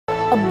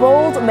A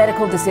bold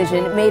medical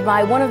decision made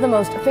by one of the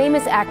most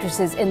famous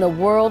actresses in the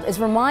world is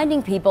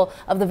reminding people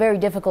of the very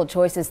difficult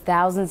choices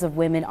thousands of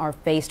women are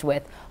faced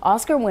with.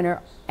 Oscar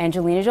winner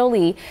Angelina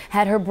Jolie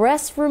had her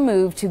breasts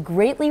removed to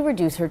greatly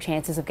reduce her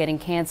chances of getting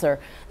cancer.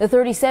 The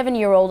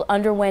 37-year-old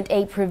underwent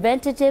a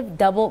preventative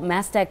double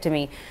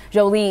mastectomy.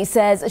 Jolie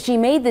says she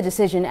made the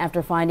decision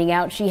after finding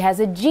out she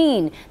has a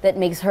gene that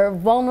makes her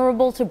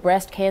vulnerable to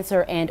breast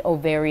cancer and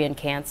ovarian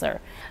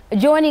cancer.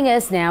 Joining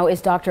us now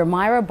is Dr.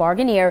 Myra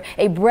Barginear,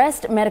 a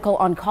breast medical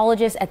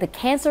oncologist at the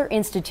Cancer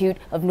Institute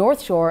of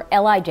North Shore,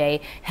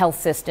 LIJ Health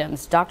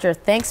Systems. Doctor,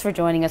 thanks for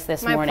joining us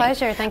this morning. My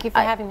pleasure. Thank you for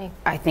having me.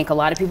 I think a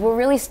lot of people were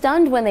really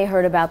stunned when they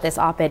heard about this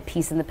op-ed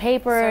piece in the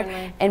paper.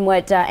 Certainly. And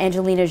what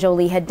Angelina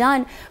Jolie had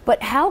done.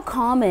 But how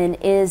common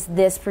is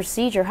this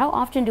procedure? How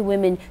often do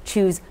women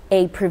choose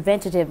a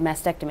preventative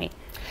mastectomy?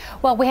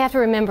 Well, we have to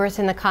remember it's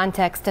in the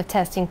context of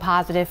testing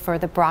positive for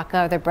the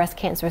BRCA, or the breast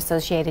cancer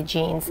associated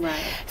genes. Right.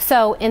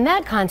 So in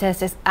that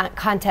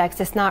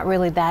context, it's not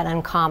really that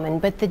uncommon,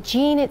 but the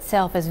gene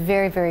itself is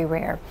very, very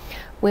rare.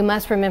 We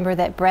must remember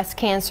that breast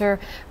cancer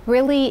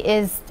really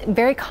is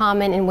very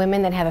common in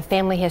women that have a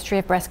family history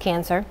of breast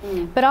cancer,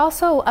 but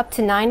also up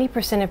to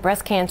 90% of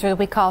breast cancer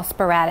we call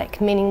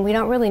sporadic, meaning we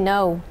don't really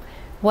know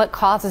what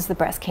causes the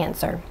breast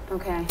cancer.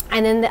 Okay.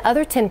 And then the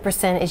other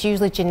 10% is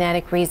usually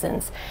genetic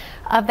reasons.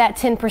 Of that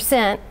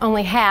 10%,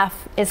 only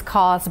half is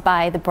caused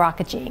by the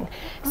Bracha gene.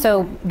 Okay.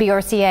 So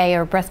BRCA,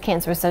 or breast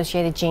cancer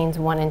associated genes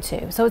 1 and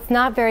 2. So it's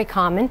not very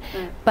common,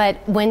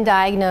 but when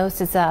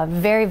diagnosed, it's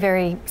very,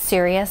 very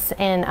serious,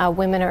 and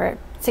women are at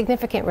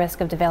significant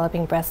risk of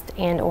developing breast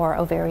and or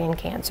ovarian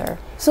cancer.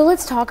 So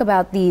let's talk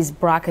about these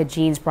BRCA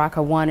genes,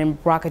 BRCA1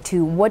 and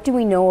BRCA2. What do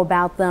we know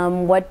about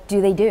them? What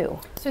do they do?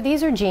 So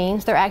these are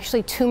genes. They're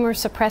actually tumor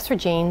suppressor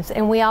genes,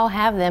 and we all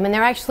have them. And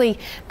they're actually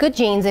good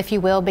genes, if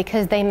you will,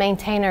 because they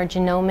maintain our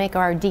genomic or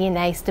our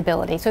DNA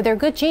stability. So they're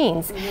good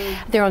genes.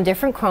 They're on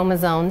different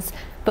chromosomes,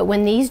 but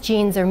when these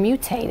genes are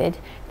mutated,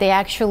 they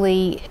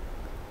actually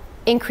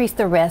increase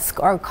the risk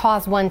or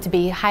cause one to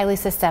be highly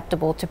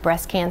susceptible to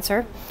breast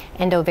cancer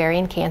and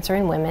ovarian cancer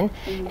in women.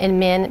 In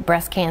men,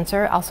 breast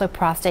cancer, also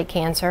prostate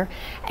cancer,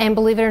 and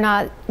believe it or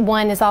not,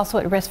 one is also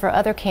at risk for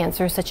other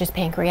cancers such as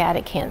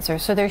pancreatic cancer.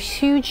 So there's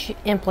huge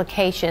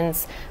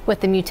implications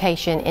with the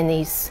mutation in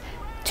these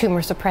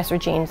tumor suppressor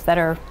genes that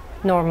are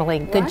normally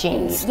good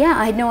genes. Yeah,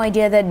 I had no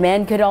idea that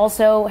men could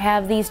also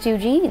have these two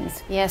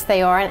genes. Yes,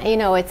 they are. And you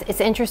know,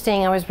 it's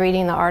interesting. I was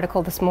reading the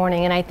article this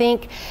morning, and I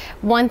think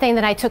one thing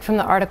that I took from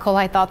the article,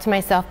 I thought to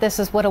myself, this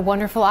is what a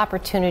wonderful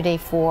opportunity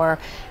for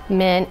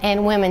men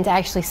and women to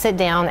actually sit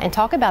down and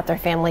talk about their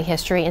family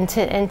history, and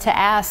to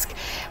ask,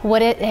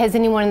 has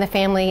anyone in the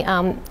family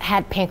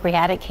had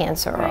pancreatic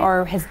cancer,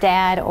 or has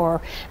dad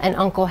or an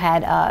uncle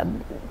had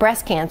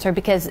breast cancer,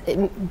 because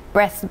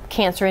breast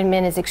cancer in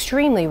men is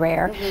extremely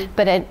rare,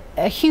 but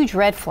a huge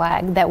red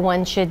flag that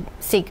one should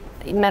seek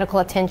medical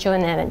attention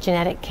and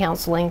genetic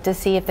counseling to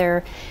see if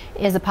there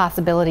is a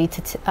possibility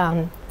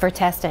for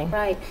testing.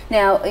 Right.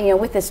 Now, you know,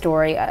 with this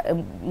story,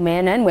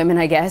 men and women,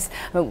 I guess,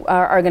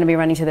 are going to be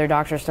running to their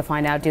doctors to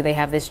find out, do they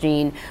have this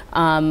gene?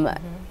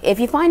 If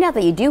you find out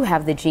that you do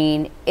have the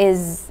gene,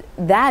 is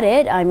that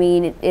it? I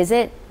mean, is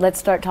it? Let's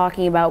start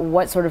talking about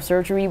what sort of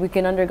surgery we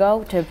can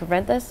undergo to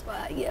prevent this?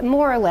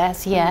 More or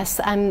less, yes.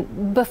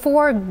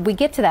 Before we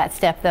get to that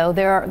step, though,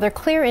 there are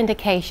clear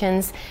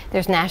indications.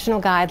 There's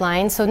national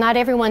guidelines, so not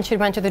everyone should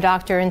run to the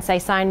doctor and say,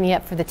 sign me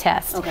up for the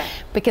test. Okay.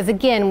 Because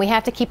again, we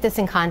have to keep this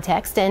in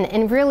context,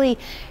 and really,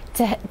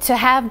 to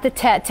have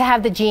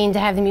the gene, to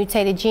have the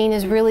mutated gene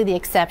is really the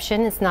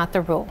exception. It's not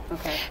the rule.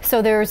 Okay.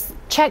 So there's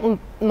check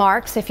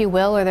marks, if you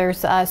will, or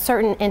there's a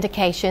certain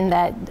indication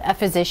that a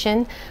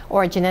physician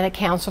or a genetic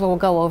counselor will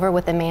go over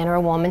with a man or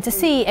a woman to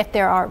see if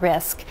they're at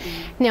risk.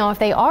 Now, if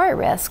they are at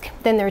risk,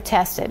 then they're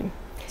tested.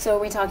 So are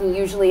we talking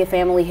usually a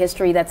family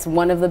history? That's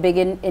one of the big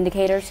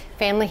indicators?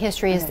 Family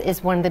history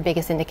is one of the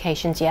biggest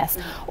indications, yes.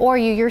 Or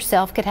you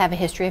yourself could have a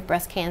history of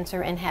breast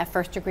cancer and have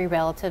first-degree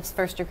relatives.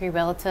 First-degree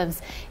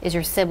relatives is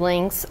your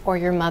siblings or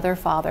your mother,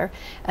 father.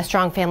 A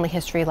strong family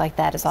history like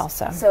that is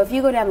also. So if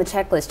you go down the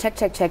checklist,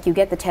 check, you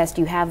get the test,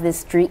 you have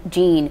this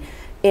gene,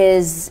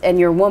 and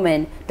you're a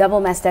woman, double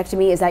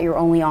mastectomy, is that your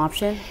only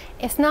option?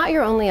 It's not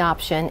your only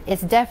option.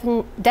 It's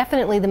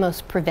definitely the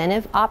most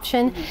preventive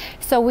option.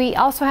 So we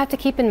also have to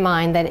keep in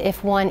mind that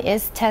if one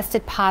is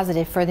tested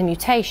positive for the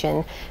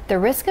mutation, the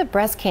risk of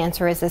breast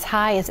cancer is as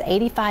high as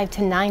 85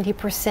 to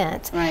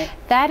 90%. Right.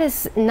 That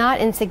is not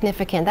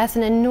insignificant. That's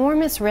an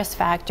enormous risk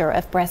factor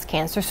of breast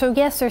cancer. So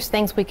yes, there's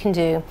things we can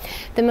do.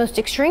 The most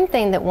extreme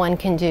thing that one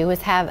can do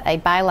is have a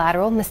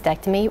bilateral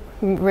mastectomy,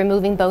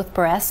 removing both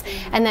breasts,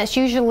 and that's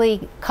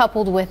usually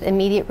coupled with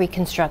immediate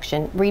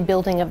reconstruction,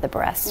 rebuilding of the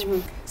breast.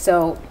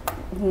 So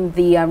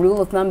the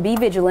rule of thumb, be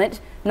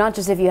vigilant, not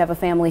just if you have a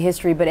family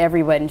history, but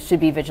everyone should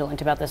be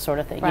vigilant about this sort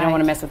of thing. Right. You don't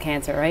want to mess with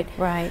cancer, right?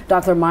 Right.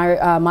 Dr.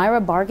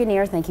 Myra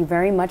Barginear, thank you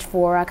very much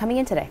for coming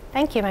in today.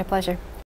 Thank you, my pleasure.